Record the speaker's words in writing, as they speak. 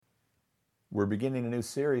We're beginning a new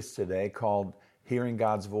series today called Hearing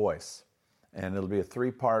God's Voice. And it'll be a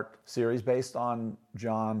three-part series based on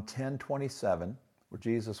John 10:27, where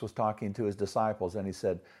Jesus was talking to his disciples and he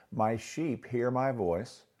said, "My sheep hear my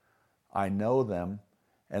voice, I know them,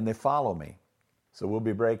 and they follow me." So we'll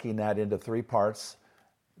be breaking that into three parts,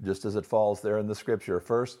 just as it falls there in the scripture.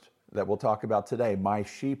 First, that we'll talk about today, my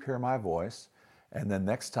sheep hear my voice, and then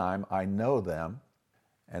next time, I know them,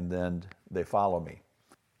 and then they follow me.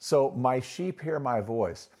 So my sheep hear my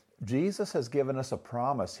voice. Jesus has given us a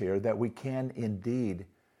promise here that we can indeed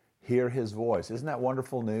hear his voice. Isn't that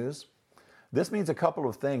wonderful news? This means a couple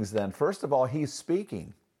of things then. First of all, he's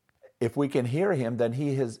speaking. If we can hear him, then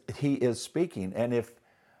he is speaking. And if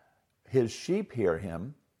his sheep hear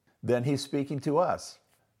him, then he's speaking to us.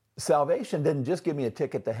 Salvation didn't just give me a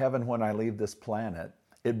ticket to heaven when I leave this planet.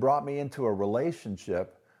 It brought me into a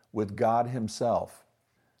relationship with God himself.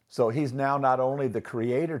 So he's now not only the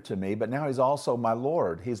creator to me, but now he's also my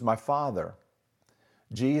Lord. He's my Father.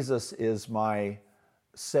 Jesus is my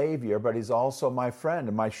Savior, but he's also my friend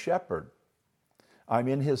and my shepherd. I'm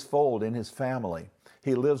in his fold, in his family.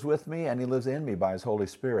 He lives with me and he lives in me by his Holy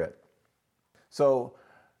Spirit. So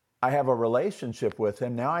I have a relationship with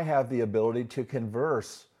him. Now I have the ability to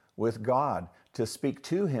converse with God, to speak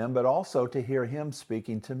to him, but also to hear him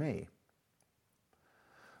speaking to me.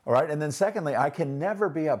 All right, and then secondly, I can never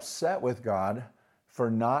be upset with God for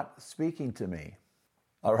not speaking to me.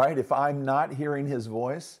 All right, if I'm not hearing his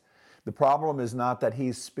voice, the problem is not that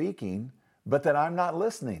he's speaking, but that I'm not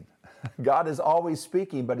listening. God is always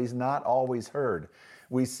speaking, but he's not always heard.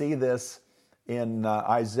 We see this in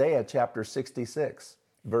Isaiah chapter 66,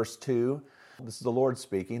 verse 2. This is the Lord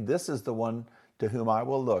speaking. "This is the one to whom I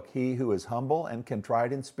will look, he who is humble and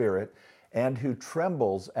contrite in spirit, and who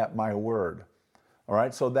trembles at my word." All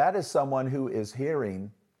right, so that is someone who is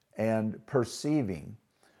hearing and perceiving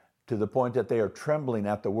to the point that they are trembling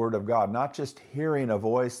at the word of God, not just hearing a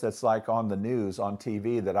voice that's like on the news, on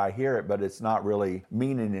TV, that I hear it, but it's not really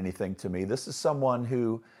meaning anything to me. This is someone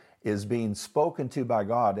who is being spoken to by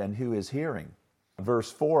God and who is hearing. Verse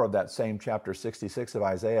 4 of that same chapter 66 of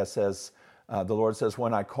Isaiah says, the Lord says,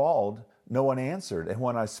 "When I called, no one answered, and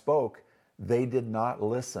when I spoke, they did not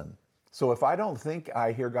listen." So if I don't think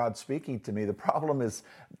I hear God speaking to me, the problem is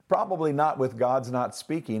probably not with God's not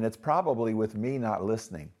speaking, it's probably with me not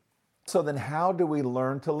listening. So then how do we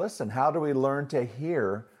learn to listen? How do we learn to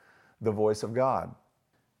hear the voice of God?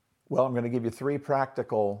 Well, I'm going to give you three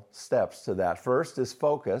practical steps to that. First is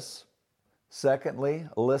focus. Secondly,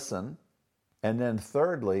 listen. And then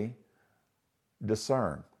thirdly,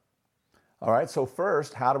 discern. All right, so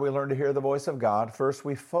first, how do we learn to hear the voice of God? First,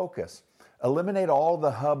 we focus. Eliminate all the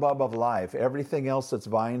hubbub of life, everything else that's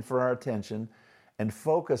vying for our attention, and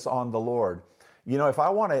focus on the Lord. You know, if I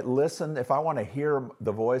want to listen, if I want to hear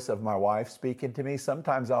the voice of my wife speaking to me,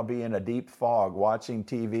 sometimes I'll be in a deep fog watching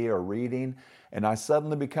TV or reading, and I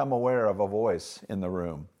suddenly become aware of a voice in the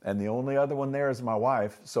room. And the only other one there is my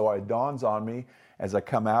wife, so it dawns on me as I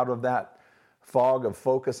come out of that fog of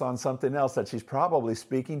focus on something else that she's probably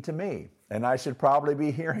speaking to me, and I should probably be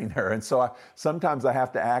hearing her. And so sometimes I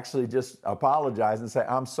have to actually just apologize and say,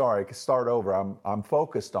 "I'm sorry, start over. I'm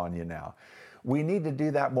focused on you now." We need to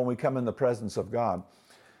do that when we come in the presence of God.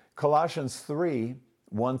 Colossians 3,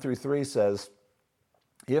 1 through 3 says,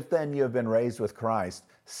 "If then you have been raised with Christ,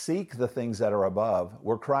 seek the things that are above,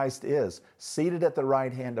 where Christ is, seated at the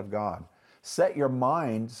right hand of God. Set your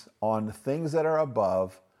minds on things that are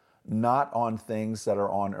above, not on things that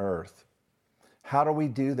are on earth." How do we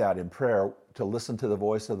do that in prayer, to listen to the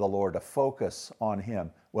voice of the Lord, to focus on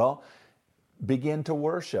him? Well, begin to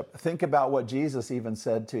worship. Think about what Jesus even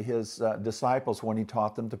said to his disciples when he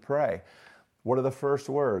taught them to pray. What are the first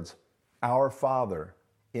words? "Our Father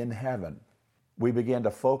in heaven." We begin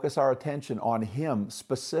to focus our attention on him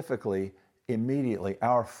specifically, immediately.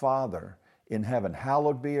 Our Father in heaven,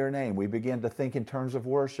 hallowed be your name. We begin to think in terms of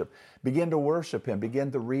worship. Begin to worship him.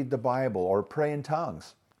 Begin to read the Bible or pray in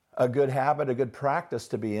tongues. A good habit, a good practice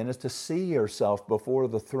to be in is to see yourself before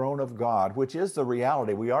the throne of God, which is the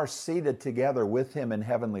reality. We are seated together with him in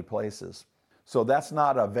heavenly places. So that's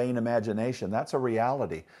not a vain imagination. That's a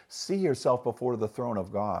reality. See yourself before the throne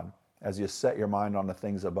of God as you set your mind on the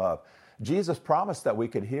things above. Jesus promised that we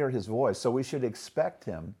could hear his voice, so we should expect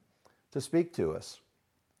him to speak to us.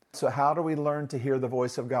 So how do we learn to hear the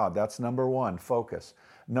voice of God? That's number one, focus.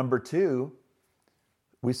 Number two,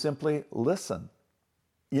 we simply listen.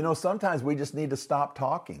 You know, sometimes we just need to stop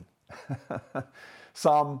talking.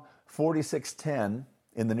 Psalm 46:10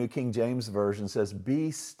 in the New King James Version says,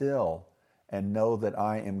 "Be still and know that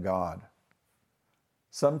I am God."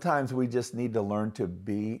 Sometimes we just need to learn to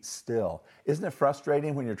be still. Isn't it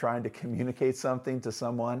frustrating when you're trying to communicate something to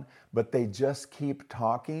someone, but they just keep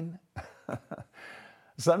talking?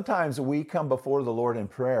 Sometimes we come before the Lord in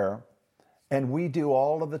prayer and we do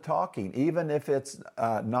all of the talking, even if it's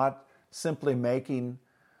not simply making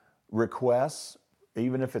requests,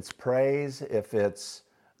 even if it's praise, if it's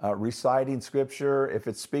reciting scripture, if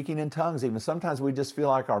it's speaking in tongues, even sometimes we just feel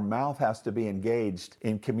like our mouth has to be engaged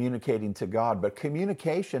in communicating to God. But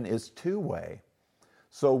communication is two-way.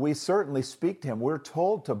 So we certainly speak to Him. We're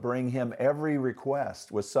told to bring Him every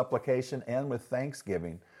request with supplication and with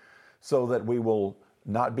thanksgiving so that we will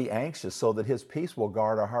not be anxious, so that His peace will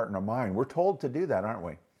guard our heart and our mind. We're told to do that, aren't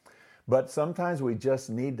we? But sometimes we just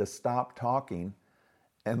need to stop talking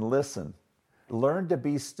and listen. Learn to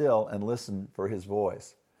be still and listen for His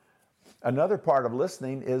voice. Another part of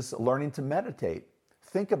listening is learning to meditate.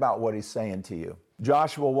 Think about what He's saying to you.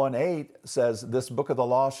 Joshua 1:8 says, "This book of the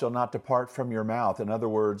law shall not depart from your mouth." In other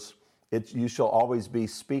words, you shall always be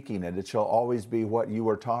speaking it. It shall always be what you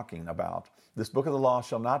are talking about. This book of the law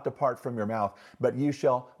shall not depart from your mouth, but you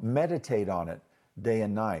shall meditate on it day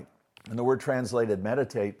and night. And the word translated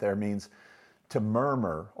meditate there means to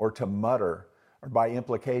murmur or to mutter, or by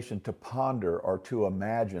implication to ponder or to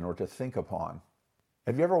imagine or to think upon.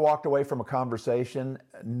 Have you ever walked away from a conversation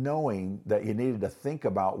knowing that you needed to think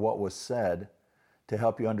about what was said to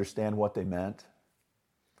help you understand what they meant?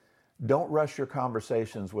 Don't rush your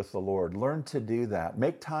conversations with the Lord. Learn to do that.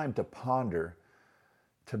 Make time to ponder,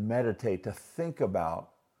 to meditate, to think about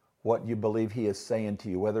what you believe He is saying to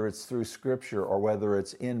you, whether it's through Scripture or whether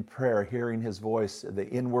it's in prayer, hearing His voice, the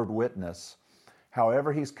inward witness.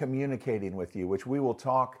 However He's communicating with you, which we will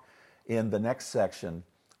talk in the next section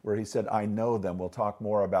where He said, I know them. We'll talk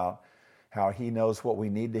more about how He knows what we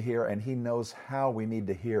need to hear and He knows how we need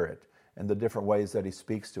to hear it and the different ways that He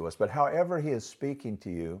speaks to us. But however He is speaking to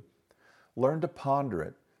you, learn to ponder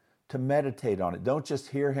it, to meditate on it. Don't just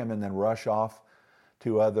hear Him and then rush off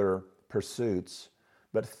to other pursuits,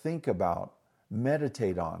 but think about,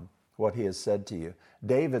 meditate on what He has said to you.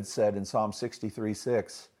 David said in Psalm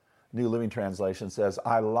 63:6, New Living Translation says,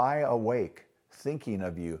 I lie awake thinking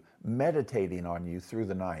of you, meditating on you through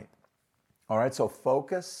the night. All right, so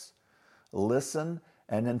focus, listen,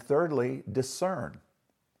 and then thirdly, discern.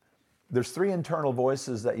 There's three internal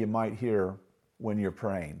voices that you might hear when you're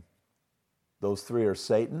praying. Those three are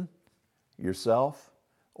Satan, yourself,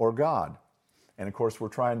 or God. And of course, we're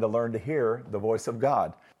trying to learn to hear the voice of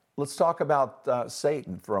God. Let's talk about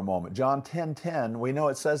Satan for a moment. John 10:10, we know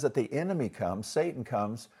it says that the enemy comes, Satan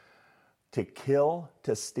comes, to kill,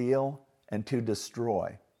 to steal, and to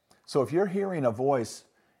destroy. So if you're hearing a voice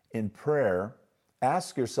in prayer,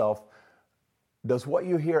 ask yourself, does what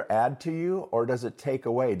you hear add to you or does it take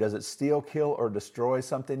away? Does it steal, kill, or destroy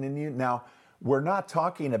something in you? Now, we're not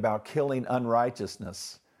talking about killing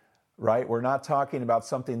unrighteousness, right? We're not talking about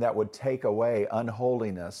something that would take away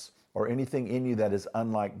unholiness or anything in you that is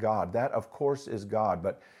unlike God. That, of course, is God,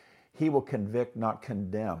 but He will convict, not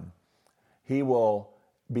condemn. He will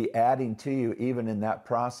be adding to you even in that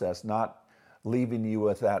process, not leaving you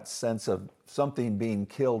with that sense of something being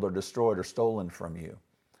killed or destroyed or stolen from you.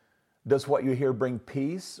 Does what you hear bring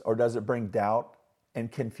peace or does it bring doubt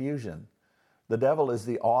and confusion? The devil is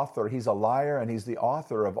the author. He's a liar and he's the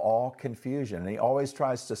author of all confusion. And he always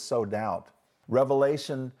tries to sow doubt.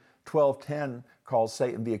 Revelation 12:10 calls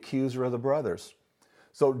Satan the accuser of the brothers.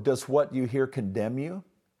 So does what you hear condemn you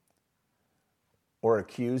or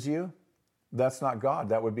accuse you? That's not God.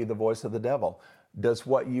 That would be the voice of the devil. Does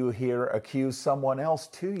what you hear accuse someone else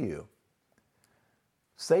to you?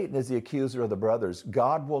 Satan is the accuser of the brothers.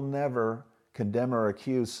 God will never condemn or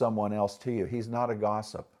accuse someone else to you. He's not a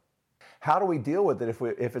gossip. How do we deal with it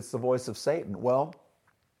if it's the voice of Satan? Well,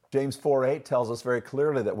 James 4:8 tells us very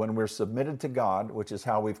clearly that when we're submitted to God, which is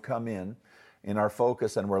how we've come in our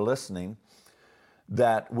focus and we're listening,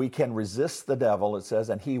 that we can resist the devil, it says,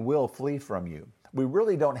 and he will flee from you. We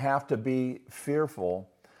really don't have to be fearful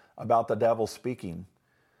about the devil speaking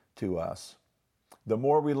to us. The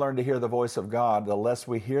more we learn to hear the voice of God, the less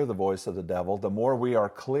we hear the voice of the devil, the more we are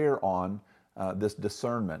clear on this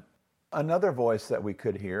discernment. Another voice that we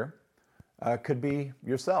could hear could be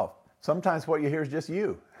yourself. Sometimes what you hear is just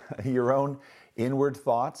you, your own inward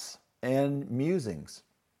thoughts and musings.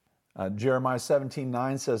 Jeremiah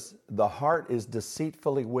 17:9 says, the heart is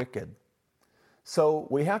deceitfully wicked. So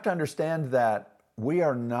we have to understand that we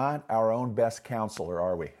are not our own best counselor,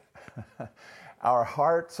 are we? Our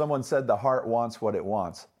heart, someone said the heart wants what it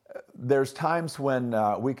wants. There's times when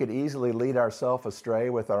we could easily lead ourselves astray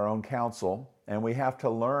with our own counsel, and we have to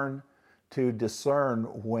learn to discern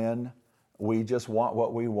when we just want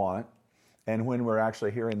what we want and when we're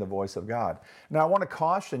actually hearing the voice of God. Now, I want to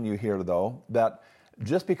caution you here, though, that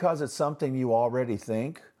just because it's something you already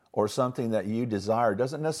think or something that you desire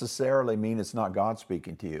doesn't necessarily mean it's not God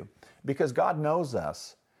speaking to you, because God knows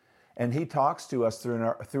us, and He talks to us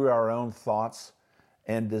through our own thoughts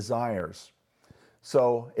and desires.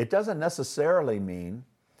 So it doesn't necessarily mean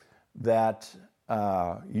that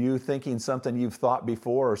you thinking something you've thought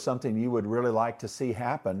before or something you would really like to see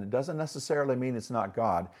happen, it doesn't necessarily mean it's not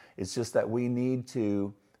God. It's just that we need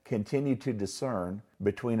to continue to discern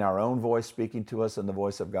between our own voice speaking to us and the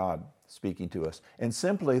voice of God speaking to us. And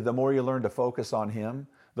simply, the more you learn to focus on Him,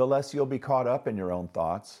 the less you'll be caught up in your own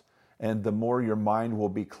thoughts, and the more your mind will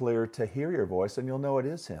be clear to hear your voice, and you'll know it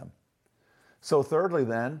is Him. So thirdly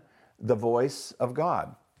then, the voice of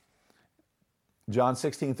God. John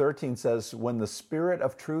 16:13 says, when the Spirit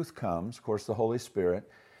of truth comes, of course the Holy Spirit,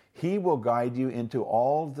 He will guide you into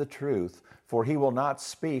all the truth, for He will not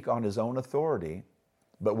speak on His own authority,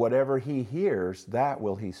 but whatever He hears, that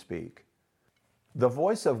will He speak. The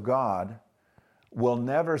voice of God will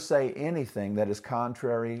never say anything that is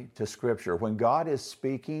contrary to Scripture. When God is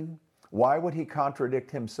speaking, why would He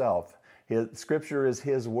contradict Himself? Scripture is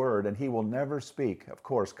His word, and He will never speak, of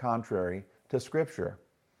course, contrary to Scripture.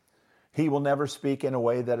 He will never speak in a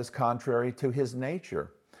way that is contrary to His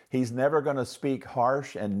nature. He's never going to speak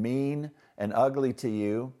harsh and mean and ugly to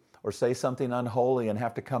you, or say something unholy and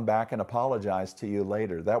have to come back and apologize to you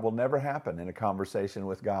later. That will never happen in a conversation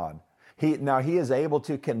with God. He is able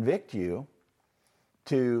to convict you,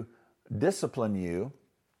 to discipline you,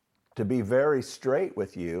 to be very straight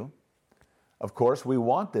with you. Of course, we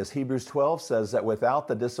want this. Hebrews 12 says that without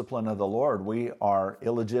the discipline of the Lord, we are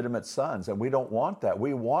illegitimate sons, and we don't want that.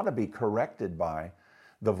 We want to be corrected by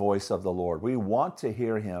the voice of the Lord. We want to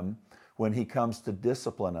hear Him when He comes to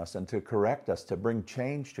discipline us and to correct us, to bring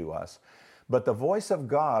change to us. But the voice of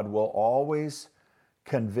God will always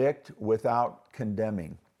convict without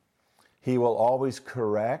condemning. He will always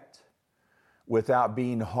correct without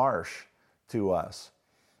being harsh to us.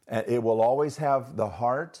 And it will always have the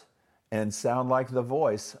heart and sound like the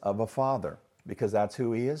voice of a father, because that's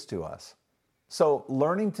who He is to us. So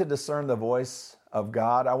learning to discern the voice of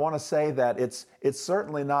God, I want to say that it's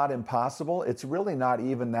certainly not impossible. It's really not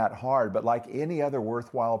even that hard, but like any other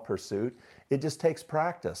worthwhile pursuit, it just takes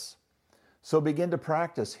practice. So begin to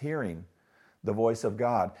practice hearing the voice of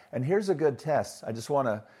God. And here's a good test. I just want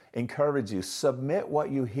to encourage you. Submit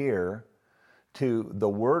what you hear to the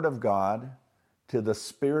Word of God, to the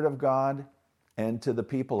Spirit of God, and to the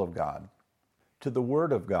people of God. To the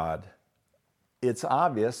Word of God. It's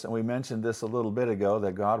obvious, and we mentioned this a little bit ago,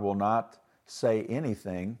 that God will not say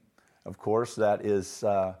anything, of course, that is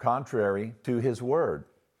contrary to His Word.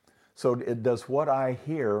 So does what I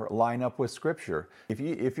hear line up with Scripture? If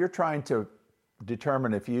you're trying to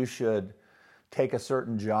determine if you should take a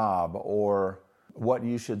certain job or what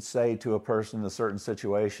you should say to a person in a certain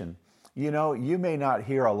situation, you may not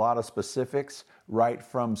hear a lot of specifics right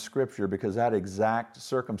from Scripture, because that exact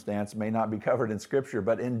circumstance may not be covered in Scripture,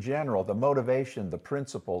 but in general, the motivation, the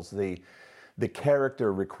principles, the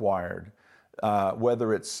character required,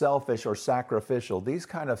 whether it's selfish or sacrificial, these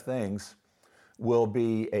kind of things will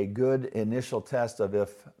be a good initial test of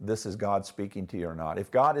if this is God speaking to you or not.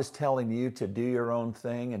 If God is telling you to do your own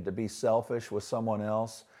thing and to be selfish with someone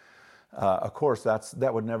else, of course,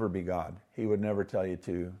 that would never be God. He would never tell you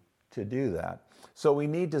to do that. So we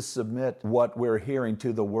need to submit what we're hearing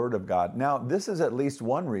to the Word of God. Now, this is at least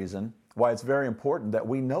one reason why it's very important that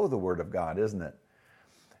we know the Word of God, isn't it?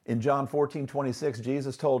 In John 14:26,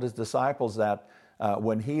 Jesus told His disciples that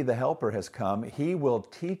when He, the Helper, has come, He will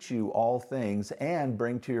teach you all things and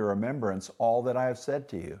bring to your remembrance all that I have said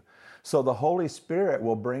to you. So the Holy Spirit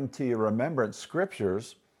will bring to your remembrance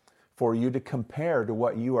Scriptures for you to compare to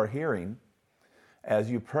what you are hearing as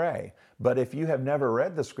you pray. But if you have never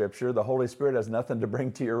read the Scripture, the Holy Spirit has nothing to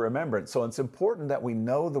bring to your remembrance. So it's important that we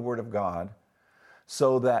know the Word of God,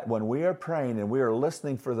 so that when we are praying and we are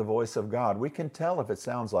listening for the voice of God, we can tell if it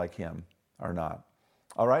sounds like Him or not.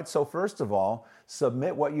 All right, so first of all,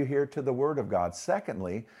 submit what you hear to the Word of God.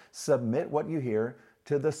 Secondly, submit what you hear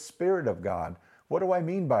to the Spirit of God. What do I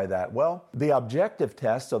mean by that? Well, the objective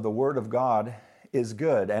test of the Word of God is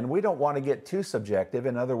good, and we don't want to get too subjective.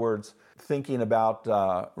 In other words, thinking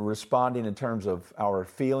about responding in terms of our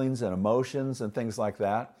feelings and emotions and things like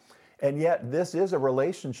that. And yet, this is a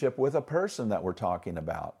relationship with a person that we're talking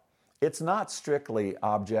about. It's not strictly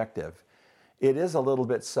objective. It is a little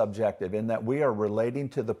bit subjective in that we are relating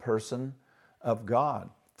to the person of God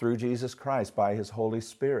through Jesus Christ by His Holy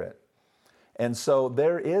Spirit. And so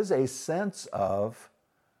there is a sense of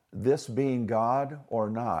this being God or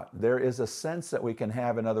not. There is a sense that we can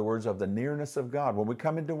have, in other words, of the nearness of God. When we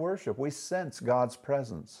come into worship, we sense God's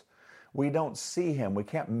presence. We don't see Him. We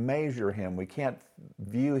can't measure Him. We can't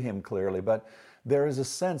view Him clearly, but there is a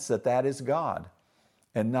sense that that is God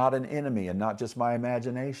and not an enemy and not just my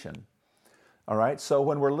imagination. All right, so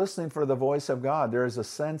when we're listening for the voice of God, there is a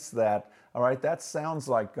sense that, all right, that sounds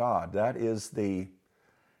like God. That is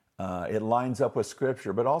it lines up with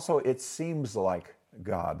Scripture, but also it seems like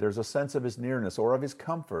God. There's a sense of His nearness or of His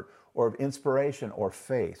comfort or of inspiration or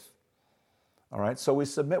faith. All right, so we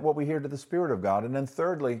submit what we hear to the Spirit of God. And then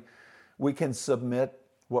thirdly, we can submit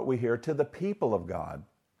what we hear to the people of God.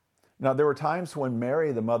 Now, there were times when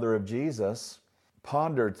Mary, the mother of Jesus,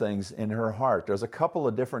 pondered things in her heart. There's a couple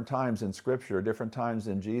of different times in Scripture, different times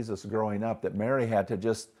in Jesus growing up, that Mary had to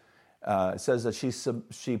just, it says that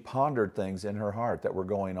she pondered things in her heart that were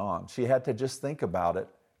going on. She had to just think about it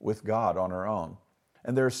with God on her own.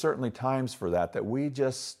 And there are certainly times for that we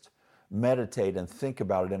just meditate and think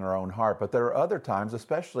about it in our own heart. But there are other times,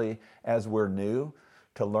 especially as we're new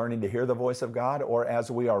to learning to hear the voice of God, or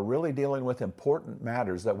as we are really dealing with important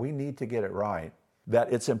matters that we need to get it right,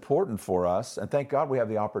 that it's important for us, and thank God we have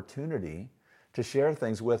the opportunity to share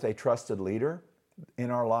things with a trusted leader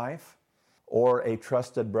in our life or a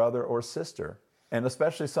trusted brother or sister. And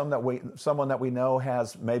especially someone that we know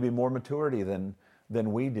has maybe more maturity than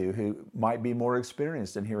we do, who might be more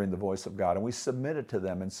experienced in hearing the voice of God. And we submit it to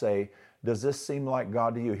them and say, does this seem like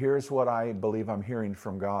God to you? Here's what I believe I'm hearing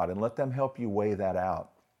from God. And let them help you weigh that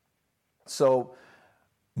out. So,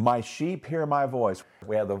 my sheep hear my voice.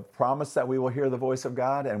 We have the promise that we will hear the voice of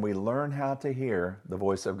God, and we learn how to hear the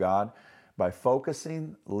voice of God by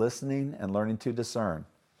focusing, listening, and learning to discern.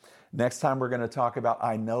 Next time we're going to talk about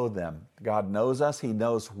I know them. God knows us. He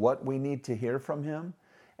knows what we need to hear from Him,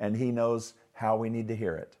 and He knows how we need to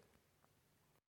hear it.